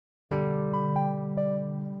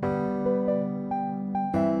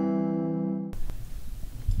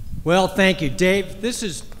Well, thank you, Dave. This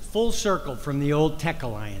is full circle from the old Tech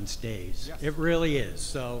Alliance days. Yes. It really is.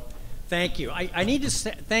 So thank you. I need to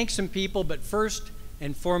thank some people, but first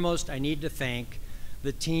and foremost, I need to thank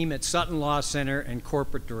the team at Sutton Law Center and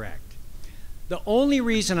Corporate Direct. The only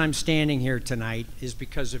reason I'm standing here tonight is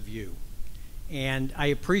because of you. And I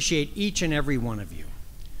appreciate each and every one of you.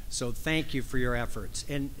 So thank you for your efforts.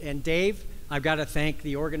 And Dave, I've got to thank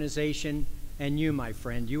the organization and you, my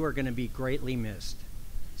friend. You are going to be greatly missed.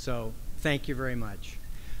 So thank you very much.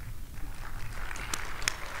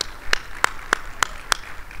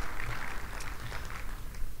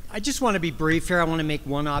 I just want to be brief here. I want to make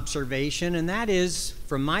one observation, and that is,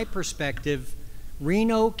 from my perspective,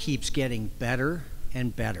 Reno keeps getting better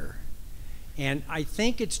and better. And I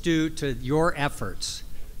think it's due to your efforts.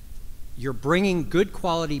 You're bringing good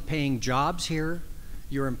quality paying jobs here.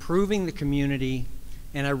 You're improving the community,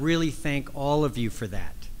 and I really thank all of you for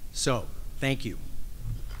that. So, thank you.